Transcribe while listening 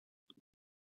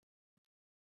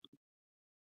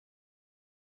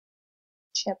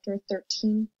Chapter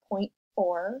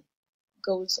 13.4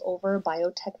 goes over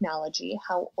biotechnology,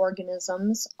 how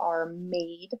organisms are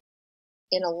made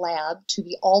in a lab to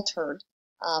be altered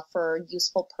for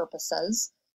useful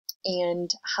purposes, and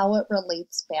how it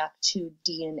relates back to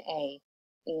DNA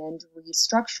and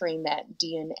restructuring that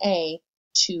DNA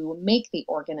to make the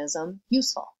organism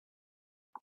useful.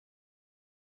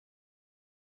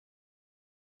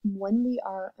 When we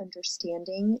are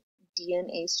understanding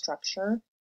DNA structure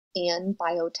and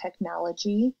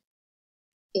biotechnology,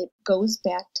 it goes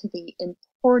back to the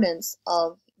importance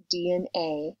of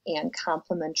DNA and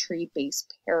complementary base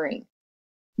pairing.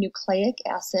 Nucleic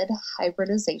acid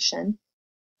hybridization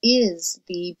is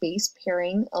the base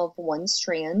pairing of one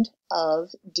strand of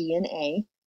DNA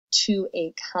to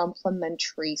a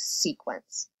complementary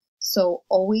sequence. So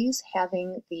always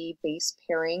having the base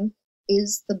pairing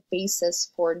is the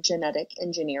basis for genetic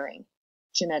engineering.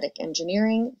 Genetic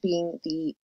engineering being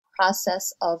the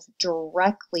process of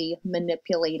directly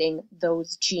manipulating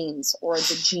those genes or the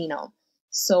genome.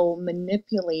 So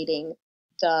manipulating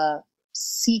the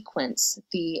sequence,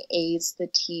 the A's, the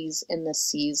T's, and the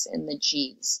C's, and the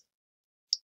G's.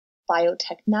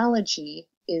 Biotechnology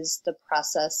is the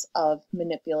process of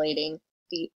manipulating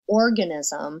the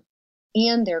organism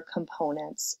and their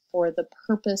components for the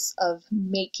purpose of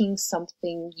making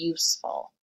something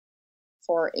useful.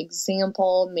 For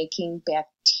example, making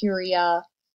bacteria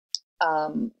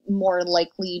more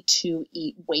likely to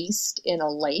eat waste in a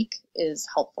lake is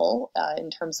helpful in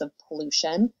terms of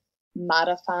pollution.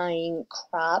 Modifying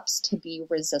crops to be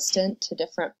resistant to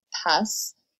different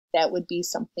pests, that would be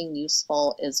something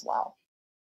useful as well.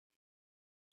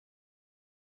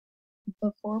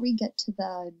 Before we get to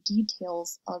the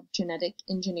details of genetic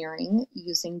engineering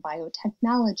using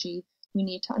biotechnology, we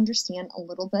need to understand a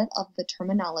little bit of the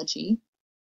terminology.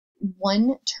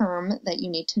 One term that you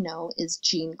need to know is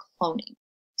gene cloning.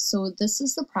 So this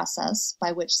is the process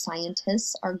by which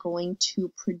scientists are going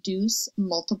to produce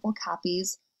multiple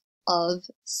copies of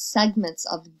segments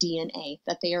of DNA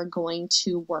that they are going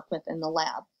to work with in the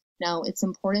lab. Now, it's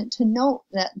important to note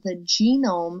that the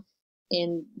genome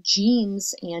in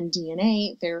genes and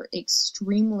DNA, they're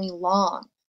extremely long.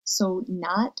 So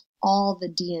not all the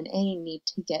DNA need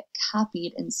to get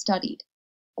copied and studied.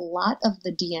 A lot of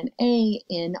the DNA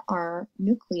in our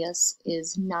nucleus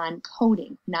is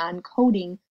non-coding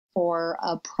for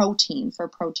a protein, for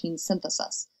protein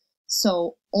synthesis.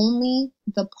 So only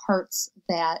the parts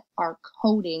that are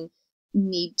coding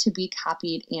need to be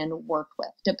copied and worked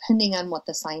with, depending on what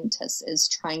the scientist is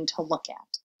trying to look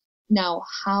at. Now,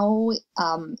 how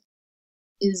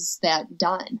is that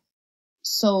done?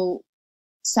 So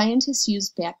scientists use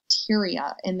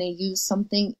bacteria, and they use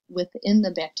something within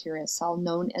the bacteria cell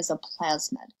known as a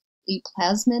plasmid. A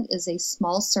plasmid is a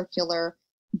small circular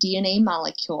DNA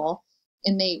molecule,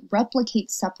 and they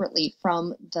replicate separately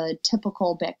from the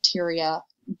typical bacteria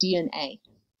DNA.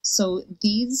 So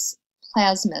these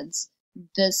plasmids,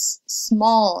 this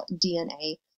small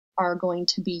DNA, are going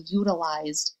to be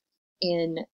utilized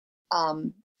in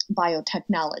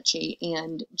biotechnology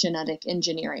and genetic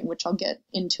engineering, which I'll get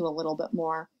into a little bit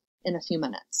more in a few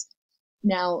minutes.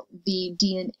 Now, the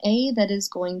DNA that is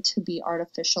going to be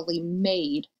artificially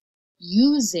made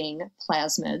using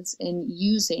plasmids and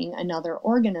using another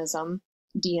organism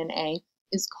DNA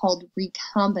is called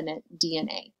recombinant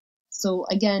DNA. So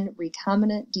again,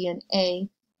 recombinant DNA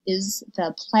is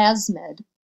the plasmid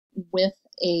with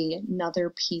another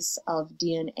piece of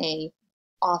DNA,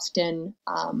 often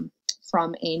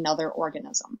from another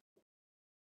organism.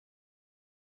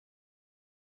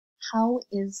 How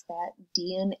is that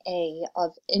DNA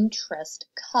of interest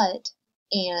cut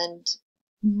and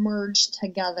merged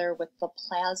together with the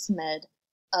plasmid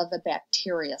of a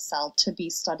bacteria cell to be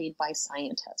studied by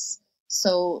scientists?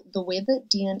 So the way that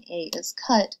DNA is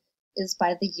cut is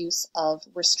by the use of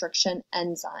restriction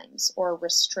enzymes or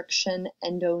restriction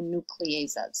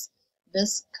endonucleases.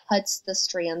 This cuts the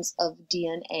strands of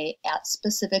DNA at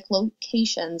specific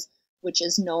locations, which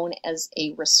is known as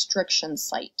a restriction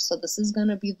site. So this is going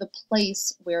to be the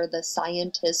place where the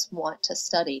scientists want to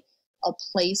study, a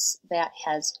place that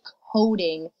has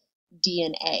coding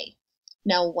DNA.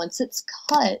 Now, once it's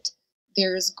cut,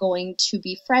 there's going to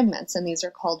be fragments, and these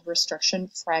are called restriction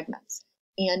fragments.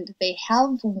 And they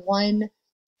have one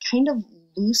kind of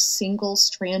loose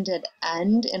single-stranded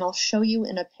end, and I'll show you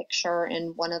in a picture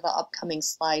in one of the upcoming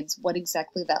slides what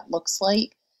exactly that looks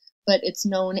like, but it's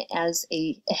known as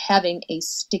having a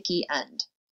sticky end,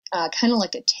 kind of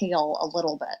like a tail a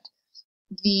little bit.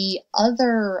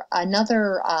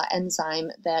 Another enzyme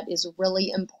that is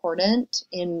really important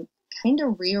in kind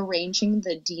of rearranging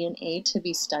the DNA to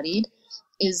be studied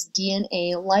is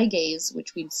DNA ligase,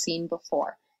 which we'd seen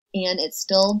before. And it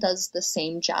still does the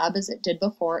same job as it did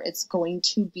before. It's going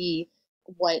to be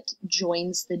what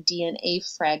joins the DNA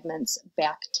fragments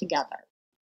back together.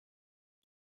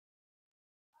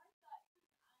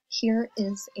 Here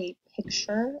is a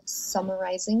picture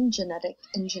summarizing genetic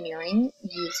engineering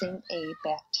using a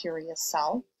bacteria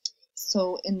cell.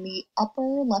 So in the upper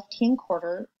left-hand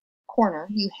corner,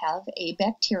 you have a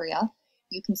bacteria.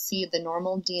 You can see the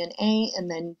normal DNA and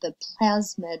then the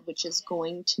plasmid, which is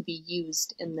going to be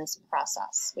used in this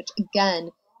process, which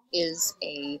again is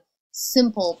a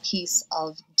simple piece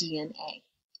of DNA.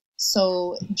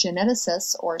 So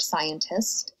geneticists or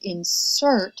scientists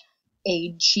insert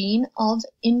a gene of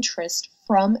interest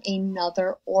from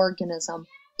another organism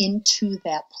into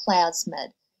that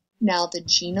plasmid. Now, the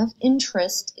gene of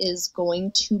interest is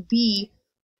going to be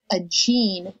a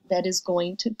gene that is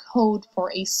going to code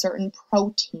for a certain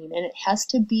protein, and it has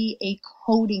to be a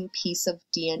coding piece of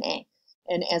DNA.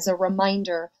 And as a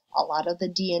reminder, a lot of the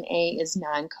DNA is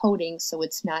non-coding, so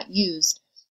it's not used,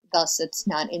 thus it's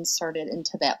not inserted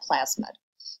into that plasmid.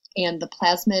 And the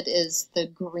plasmid is the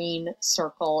green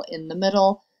circle in the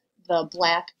middle. The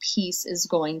black piece is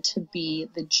going to be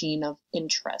the gene of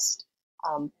interest,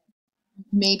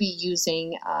 maybe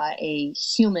using a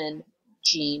human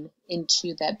gene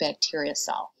into that bacteria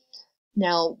cell.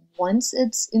 Now, once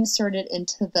it's inserted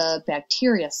into the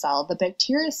bacteria cell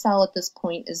at this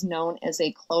point is known as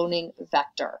a cloning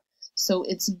vector. So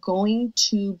it's going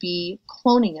to be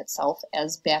cloning itself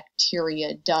as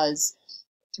bacteria does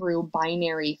through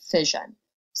binary fission.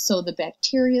 So the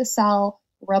bacteria cell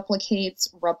replicates.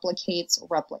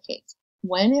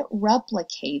 When it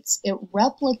replicates the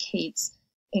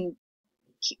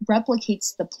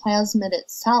plasmid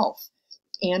itself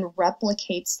and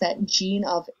replicates that gene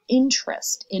of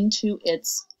interest into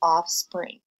its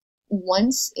offspring.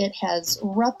 Once it has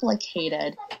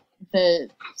replicated, the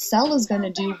cell is going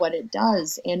to do what it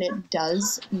does, and it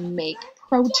does make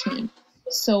protein.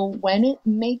 So when it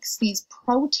makes these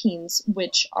proteins,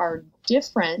 which are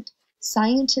different,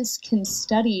 scientists can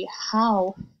study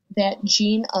how that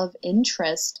gene of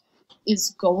interest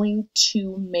is going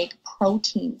to make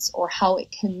proteins, or how it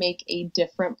can make a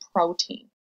different protein.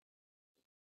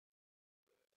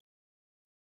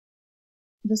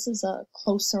 This is a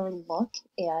closer look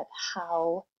at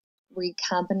how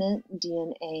recombinant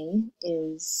DNA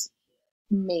is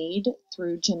made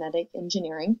through genetic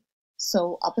engineering.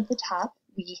 So up at the top,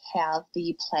 we have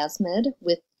the plasmid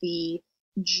with the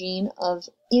gene of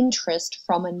interest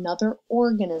from another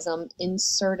organism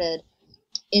inserted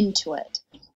into it.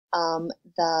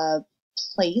 The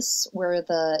place where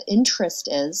the interest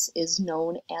is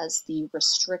known as the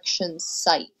restriction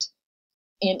site.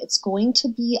 And it's going to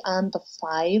be on the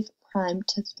 5'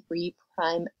 to 3'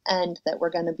 end that we're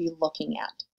going to be looking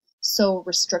at. So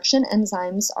restriction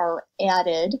enzymes are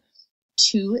added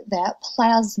to that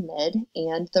plasmid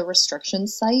and the restriction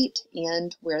site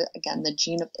and where, again, the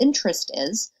gene of interest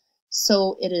is.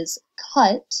 So it is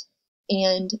cut,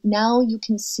 and now you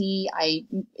can see I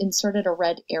inserted a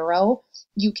red arrow.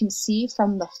 You can see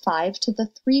from the 5' to the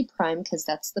 3', because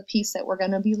that's the piece that we're going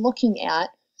to be looking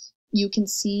at, you can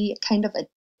see kind of a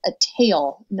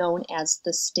tail known as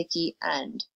the sticky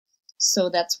end. So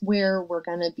that's where we're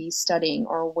going to be studying,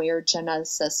 or where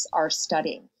geneticists are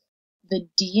studying. The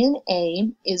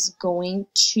DNA is going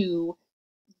to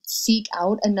seek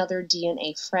out another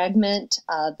DNA fragment.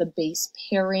 The base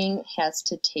pairing has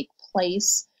to take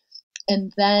place.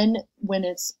 And then when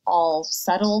it's all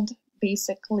settled,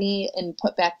 basically, and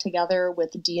put back together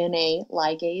with DNA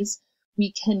ligase,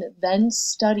 we can then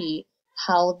study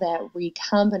how that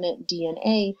recombinant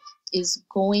DNA is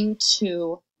going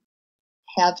to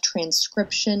have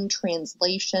transcription,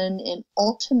 translation, and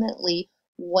ultimately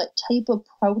what type of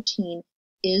protein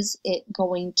is it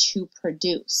going to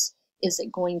produce? Is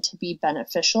it going to be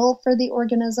beneficial for the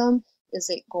organism? Is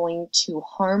it going to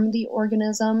harm the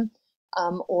organism?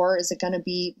 Or is it going to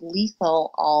be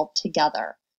lethal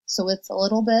altogether? So it's a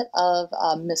little bit of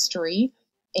a mystery,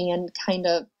 and kind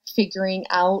of figuring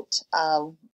out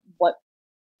what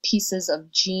pieces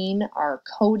of gene are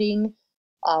coding,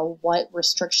 what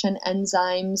restriction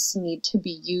enzymes need to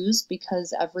be used,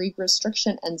 because every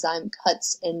restriction enzyme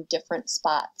cuts in different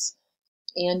spots,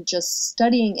 and just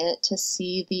studying it to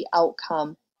see the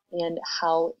outcome and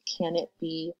how can it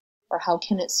be, or how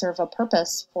can it serve a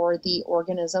purpose for the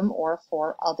organism or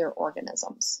for other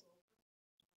organisms.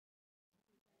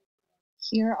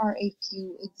 Here are a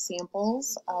few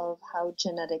examples of how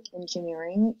genetic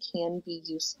engineering can be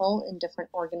useful in different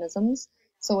organisms.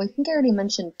 So I think I already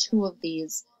mentioned 2 of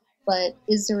these, but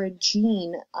is there a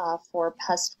gene for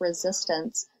pest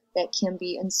resistance? that can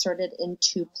be inserted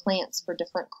into plants for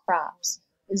different crops?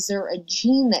 Is there a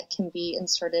gene that can be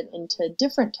inserted into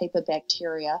different type of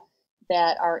bacteria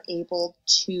that are able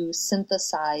to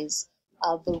synthesize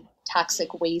the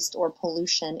toxic waste or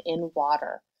pollution in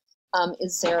water?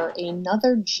 Is there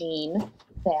another gene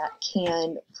that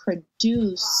can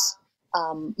produce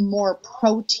more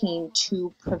protein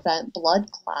to prevent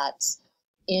blood clots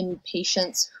in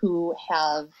patients who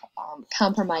have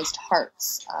compromised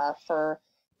hearts, for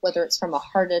whether it's from a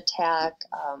heart attack,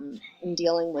 in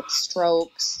dealing with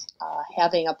strokes?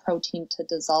 Having a protein to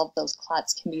dissolve those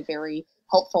clots can be very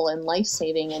helpful and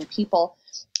life-saving in people.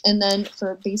 And then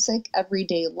for basic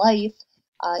everyday life,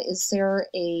 is there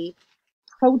a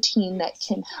protein that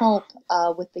can help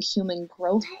with the human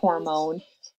growth hormone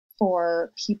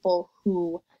for people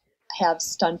who have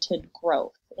stunted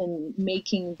growth and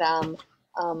making them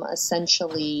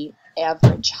essentially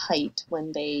average height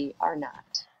when they are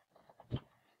not?